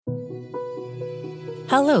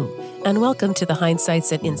Hello, and welcome to the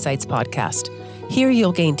Hindsights and Insights podcast. Here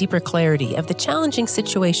you'll gain deeper clarity of the challenging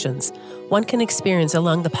situations one can experience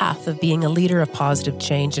along the path of being a leader of positive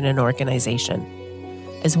change in an organization.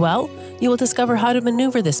 As well, you will discover how to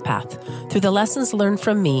maneuver this path through the lessons learned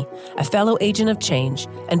from me, a fellow agent of change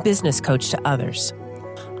and business coach to others.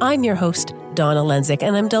 I'm your host, Donna Lenzik,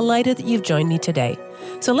 and I'm delighted that you've joined me today.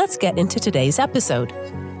 So let's get into today's episode.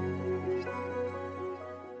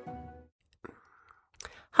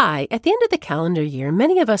 Hi, at the end of the calendar year,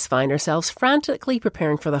 many of us find ourselves frantically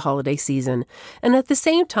preparing for the holiday season and at the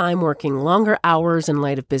same time working longer hours in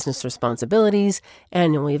light of business responsibilities,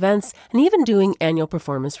 annual events, and even doing annual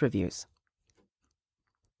performance reviews.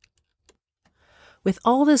 With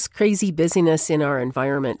all this crazy busyness in our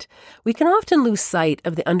environment, we can often lose sight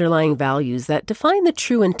of the underlying values that define the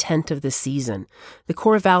true intent of the season, the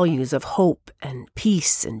core values of hope and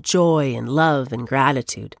peace and joy and love and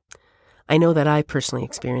gratitude. I know that I personally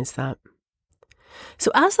experienced that.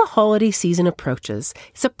 So as the holiday season approaches,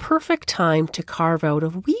 it's a perfect time to carve out a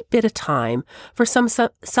wee bit of time for some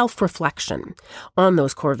self-reflection on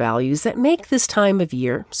those core values that make this time of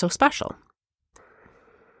year so special.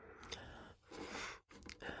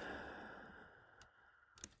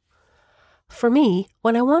 For me,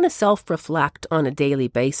 when I want to self-reflect on a daily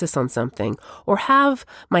basis on something, or have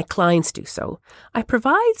my clients do so, I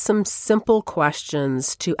provide some simple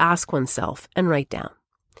questions to ask oneself and write down.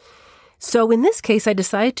 So in this case, I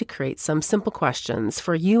decided to create some simple questions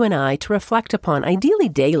for you and I to reflect upon, ideally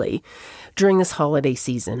daily, during this holiday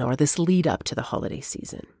season or this lead up to the holiday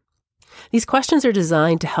season. These questions are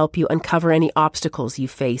designed to help you uncover any obstacles you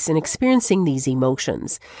face in experiencing these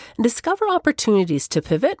emotions and discover opportunities to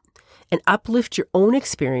pivot and uplift your own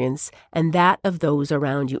experience and that of those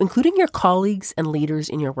around you, including your colleagues and leaders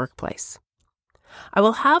in your workplace. I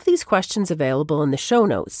will have these questions available in the show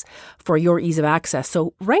notes for your ease of access.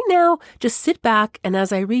 So right now, just sit back and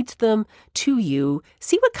as I read them to you,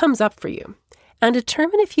 see what comes up for you and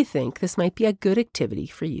determine if you think this might be a good activity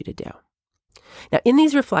for you to do. Now, in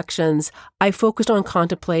these reflections, I focused on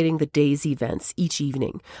contemplating the day's events each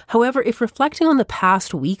evening. However, if reflecting on the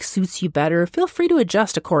past week suits you better, feel free to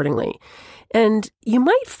adjust accordingly. And you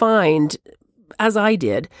might find, as I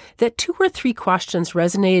did, that 2 or 3 questions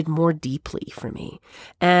resonated more deeply for me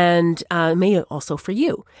and may also for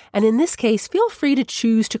you. And in this case, feel free to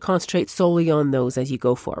choose to concentrate solely on those as you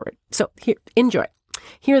go forward. So here, enjoy.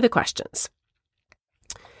 Here are the questions.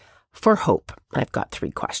 For hope, I've got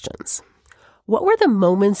 3 questions. What were the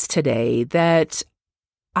moments today that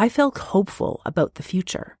I felt hopeful about the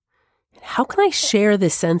future? How can I share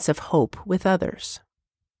this sense of hope with others?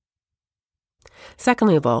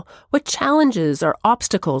 Secondly of all, what challenges or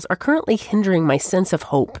obstacles are currently hindering my sense of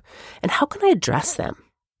hope, and how can I address them?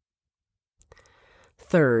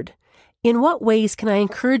 Third, in what ways can I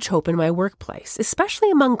encourage hope in my workplace,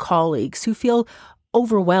 especially among colleagues who feel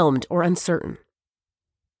overwhelmed or uncertain?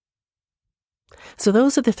 So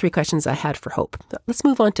those are the 3 questions I had for hope. Let's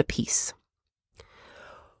move on to peace.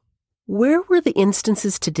 Where were the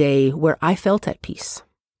instances today where I felt at peace?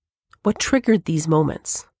 What triggered these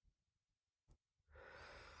moments?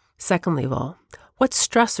 Secondly of all, what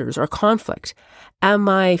stressors or conflict am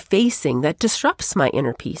I facing that disrupts my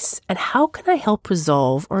inner peace? And how can I help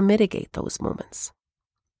resolve or mitigate those moments?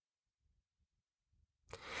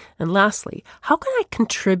 And lastly, how can I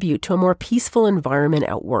contribute to a more peaceful environment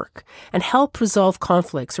at work and help resolve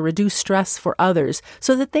conflicts or reduce stress for others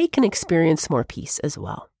so that they can experience more peace as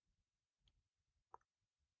well?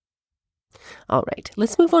 All right,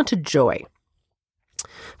 let's move on to joy.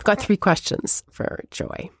 I've got 3 questions for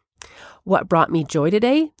joy. What brought me joy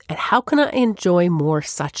today, and how can I enjoy more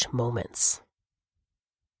such moments?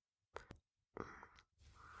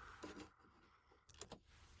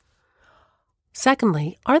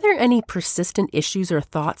 Secondly, are there any persistent issues or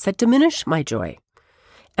thoughts that diminish my joy?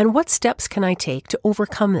 And what steps can I take to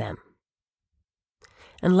overcome them?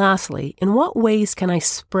 And lastly, in what ways can I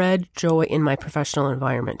spread joy in my professional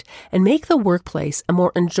environment and make the workplace a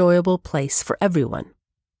more enjoyable place for everyone?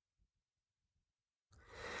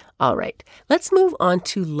 All right, let's move on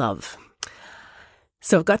to love.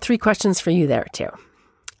 So I've got 3 questions for you there too.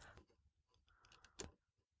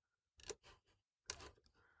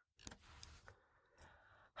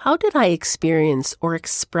 How did I experience or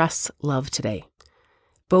express love today,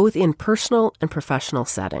 both in personal and professional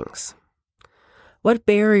settings? What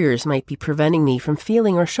barriers might be preventing me from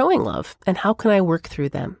feeling or showing love, and how can I work through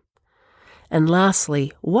them? And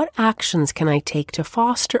lastly, what actions can I take to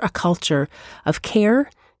foster a culture of care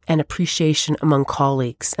and appreciation among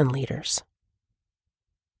colleagues and leaders?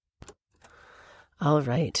 All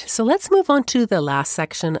right, so let's move on to the last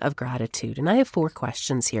section of gratitude. And I have 4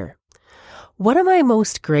 questions here. What am I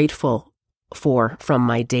most grateful for from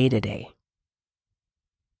my day-to-day?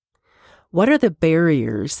 What are the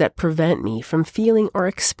barriers that prevent me from feeling or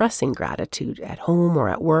expressing gratitude at home or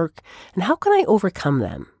at work? And how can I overcome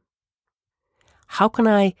them? How can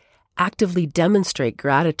I actively demonstrate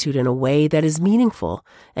gratitude in a way that is meaningful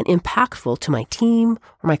and impactful to my team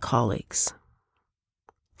or my colleagues?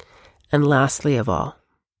 And lastly of all,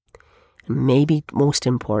 and maybe most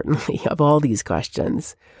importantly of all these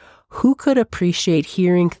questions, who could appreciate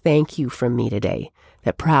hearing thank you from me today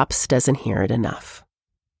that perhaps doesn't hear it enough?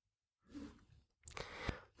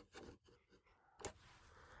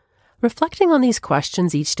 Reflecting on these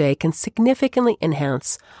questions each day can significantly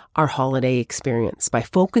enhance our holiday experience by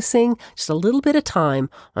focusing just a little bit of time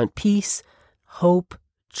on peace, hope,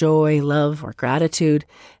 joy, love, or gratitude,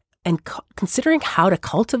 and considering how to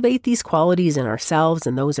cultivate these qualities in ourselves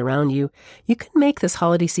and those around you. You can make this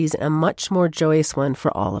holiday season a much more joyous one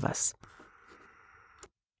for all of us.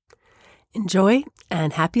 Enjoy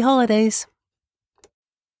and happy holidays.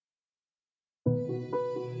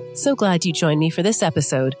 So glad you joined me for this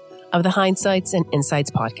episode of the Hindsights and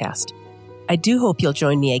Insights podcast. I do hope you'll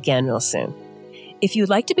join me again real soon. If you'd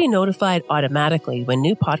like to be notified automatically when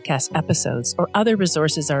new podcast episodes or other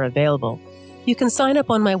resources are available, you can sign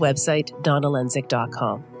up on my website,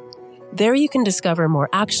 donnalenzik.com. There you can discover more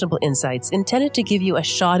actionable insights intended to give you a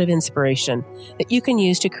shot of inspiration that you can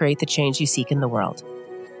use to create the change you seek in the world.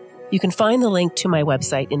 You can find the link to my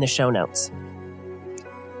website in the show notes.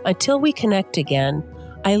 Until we connect again,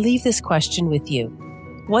 I leave this question with you.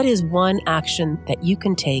 What is one action that you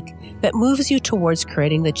can take that moves you towards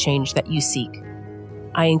creating the change that you seek?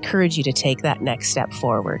 I encourage you to take that next step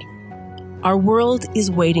forward. Our world is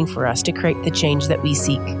waiting for us to create the change that we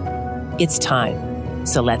seek. It's time,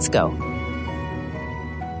 so let's go.